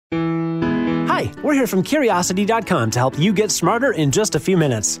Hi, we're here from Curiosity.com to help you get smarter in just a few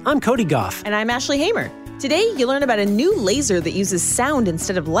minutes. I'm Cody Goff. And I'm Ashley Hamer. Today, you'll learn about a new laser that uses sound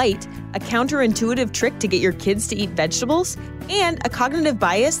instead of light, a counterintuitive trick to get your kids to eat vegetables, and a cognitive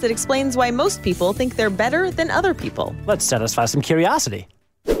bias that explains why most people think they're better than other people. Let's satisfy some curiosity.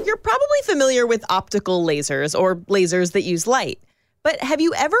 You're probably familiar with optical lasers, or lasers that use light. But have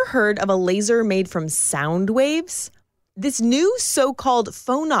you ever heard of a laser made from sound waves? This new so-called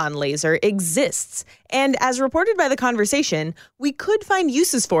phonon laser exists, and as reported by The Conversation, we could find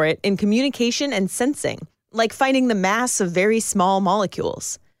uses for it in communication and sensing, like finding the mass of very small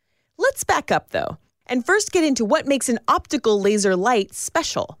molecules. Let's back up, though, and first get into what makes an optical laser light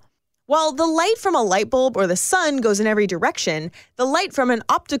special. While the light from a light bulb or the sun goes in every direction, the light from an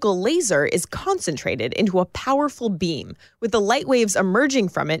optical laser is concentrated into a powerful beam, with the light waves emerging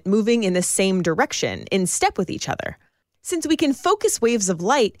from it moving in the same direction, in step with each other. Since we can focus waves of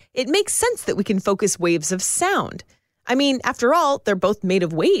light, it makes sense that we can focus waves of sound. I mean, after all, they're both made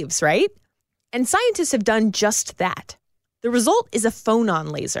of waves, right? And scientists have done just that. The result is a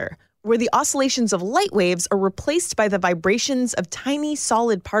phonon laser, where the oscillations of light waves are replaced by the vibrations of tiny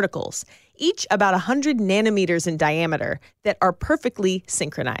solid particles, each about 100 nanometers in diameter, that are perfectly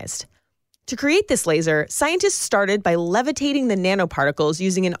synchronized. To create this laser, scientists started by levitating the nanoparticles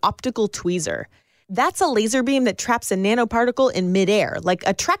using an optical tweezer. That's a laser beam that traps a nanoparticle in midair, like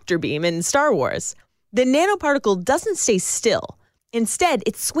a tractor beam in Star Wars. The nanoparticle doesn't stay still. Instead,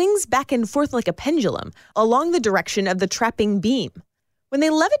 it swings back and forth like a pendulum, along the direction of the trapping beam. When they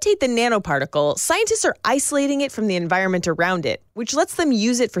levitate the nanoparticle, scientists are isolating it from the environment around it, which lets them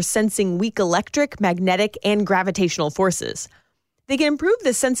use it for sensing weak electric, magnetic, and gravitational forces. They can improve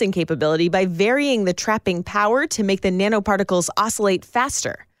the sensing capability by varying the trapping power to make the nanoparticles oscillate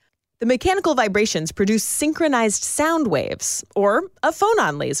faster. The mechanical vibrations produce synchronized sound waves, or a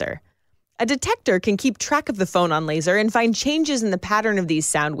phonon laser. A detector can keep track of the phonon laser and find changes in the pattern of these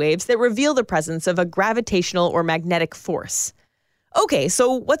sound waves that reveal the presence of a gravitational or magnetic force. Okay,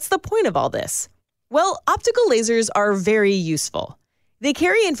 so what's the point of all this? Well, optical lasers are very useful. They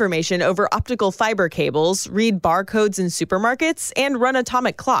carry information over optical fiber cables, read barcodes in supermarkets, and run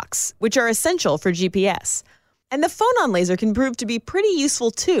atomic clocks, which are essential for GPS. And the phonon laser can prove to be pretty useful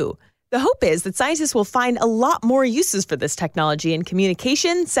too. The hope is that scientists will find a lot more uses for this technology in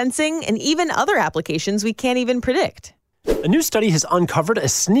communication, sensing, and even other applications we can't even predict. A new study has uncovered a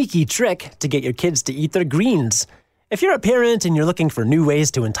sneaky trick to get your kids to eat their greens. If you're a parent and you're looking for new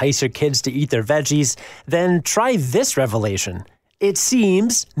ways to entice your kids to eat their veggies, then try this revelation. It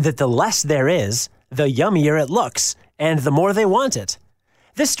seems that the less there is, the yummier it looks, and the more they want it.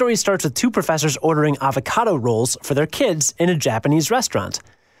 This story starts with two professors ordering avocado rolls for their kids in a Japanese restaurant.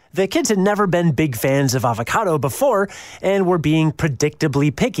 The kids had never been big fans of avocado before and were being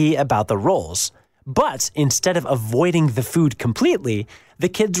predictably picky about the rolls. But instead of avoiding the food completely, the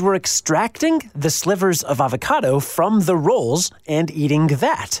kids were extracting the slivers of avocado from the rolls and eating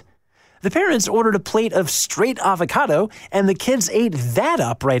that. The parents ordered a plate of straight avocado, and the kids ate that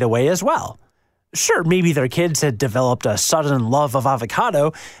up right away as well. Sure, maybe their kids had developed a sudden love of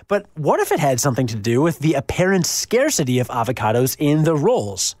avocado, but what if it had something to do with the apparent scarcity of avocados in the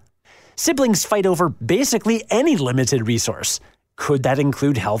rolls? Siblings fight over basically any limited resource. Could that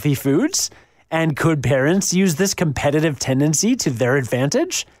include healthy foods? And could parents use this competitive tendency to their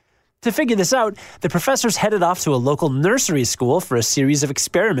advantage? To figure this out, the professors headed off to a local nursery school for a series of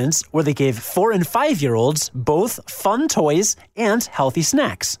experiments where they gave 4- and 5-year-olds both fun toys and healthy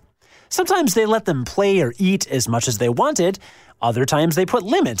snacks. Sometimes they let them play or eat as much as they wanted. Other times they put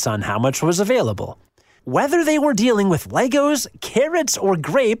limits on how much was available. Whether they were dealing with Legos, carrots, or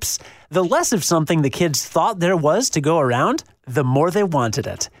grapes, the less of something the kids thought there was to go around, the more they wanted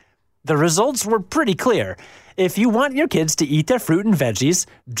it. The results were pretty clear. If you want your kids to eat their fruit and veggies,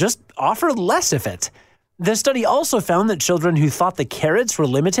 just offer less of it. The study also found that children who thought the carrots were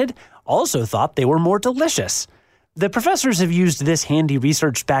limited also thought they were more delicious. The professors have used this handy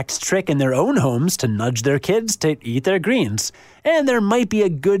research-backed trick in their own homes to nudge their kids to eat their greens. And there might be a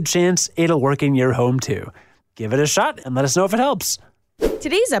good chance it'll work in your home too. Give it a shot and let us know if it helps.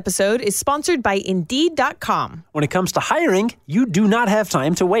 Today's episode is sponsored by Indeed.com. When it comes to hiring, you do not have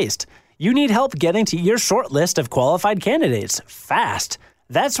time to waste. You need help getting to your short list of qualified candidates fast.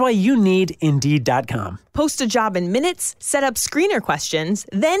 That's why you need Indeed.com. Post a job in minutes, set up screener questions,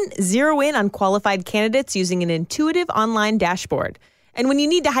 then zero in on qualified candidates using an intuitive online dashboard. And when you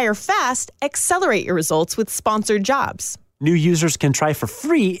need to hire fast, accelerate your results with sponsored jobs. New users can try for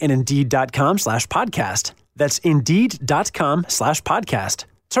free at Indeed.com/podcast. That's Indeed.com/podcast.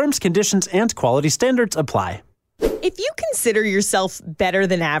 Terms, conditions, and quality standards apply. If you consider yourself better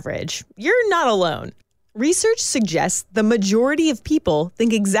than average, you're not alone. Research suggests the majority of people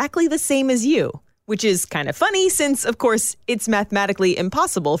think exactly the same as you, which is kind of funny since, of course, it's mathematically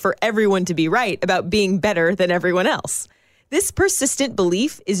impossible for everyone to be right about being better than everyone else. This persistent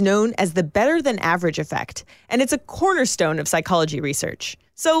belief is known as the better than average effect, and it's a cornerstone of psychology research.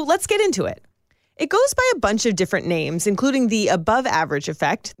 So let's get into it. It goes by a bunch of different names, including the above average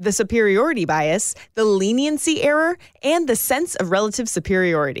effect, the superiority bias, the leniency error, and the sense of relative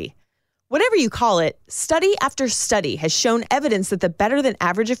superiority. Whatever you call it, study after study has shown evidence that the better than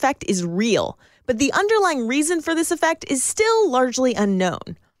average effect is real, but the underlying reason for this effect is still largely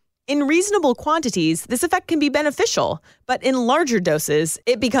unknown. In reasonable quantities, this effect can be beneficial, but in larger doses,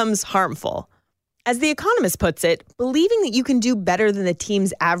 it becomes harmful. As The Economist puts it, believing that you can do better than the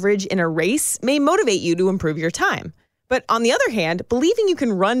team's average in a race may motivate you to improve your time. But on the other hand, believing you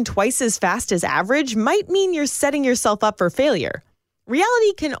can run twice as fast as average might mean you're setting yourself up for failure.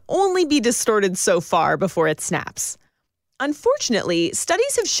 Reality can only be distorted so far before it snaps. Unfortunately,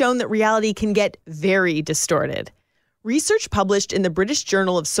 studies have shown that reality can get very distorted. Research published in the British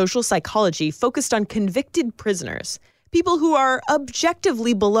Journal of Social Psychology focused on convicted prisoners, people who are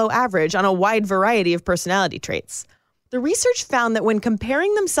objectively below average on a wide variety of personality traits. The research found that when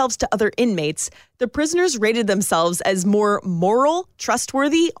comparing themselves to other inmates, the prisoners rated themselves as more moral,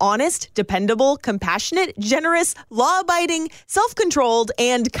 trustworthy, honest, dependable, compassionate, generous, law-abiding, self-controlled,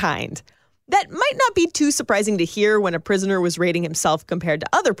 and kind. That might not be too surprising to hear when a prisoner was rating himself compared to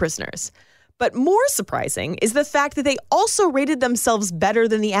other prisoners. But more surprising is the fact that they also rated themselves better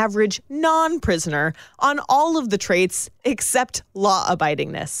than the average non-prisoner on all of the traits except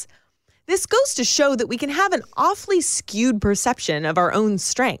law-abidingness. This goes to show that we can have an awfully skewed perception of our own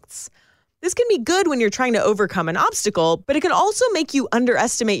strengths. This can be good when you're trying to overcome an obstacle, but it can also make you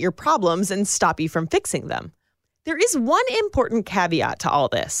underestimate your problems and stop you from fixing them. There is one important caveat to all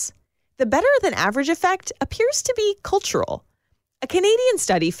this. The better than average effect appears to be cultural. A Canadian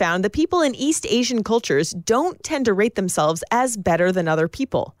study found that people in East Asian cultures don't tend to rate themselves as better than other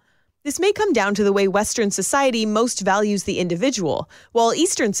people. This may come down to the way Western society most values the individual, while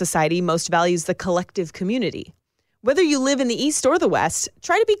Eastern society most values the collective community. Whether you live in the East or the West,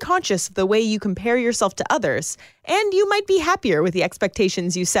 try to be conscious of the way you compare yourself to others, and you might be happier with the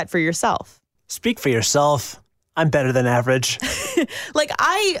expectations you set for yourself. Speak for yourself. I'm better than average.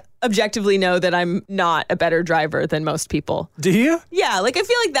 I objectively know that I'm not a better driver than most people. Do you? Yeah, I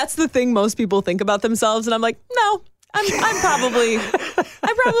feel like that's the thing most people think about themselves, and I'm like, no, I'm probably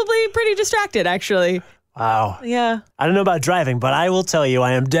pretty distracted, actually. Wow. Yeah. I don't know about driving, but I will tell you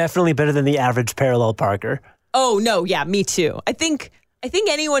I am definitely better than the average parallel parker. Oh, no, yeah, me too. I think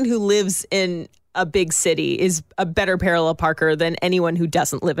anyone who lives in a big city is a better parallel parker than anyone who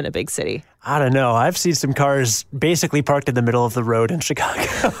doesn't live in a big city. I don't know. I've seen some cars basically parked in the middle of the road in Chicago.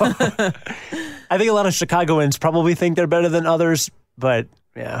 I think a lot of Chicagoans probably think they're better than others, but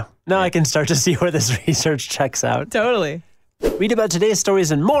yeah. Now I can start to see where this research checks out. Totally. Read about today's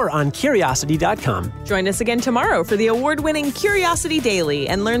stories and more on Curiosity.com. Join us again tomorrow for the award-winning Curiosity Daily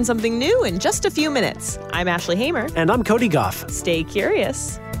and learn something new in just a few minutes. I'm Ashley Hamer. And I'm Cody Goff. Stay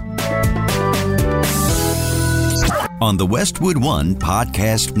curious. On the Westwood One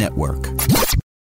Podcast Network.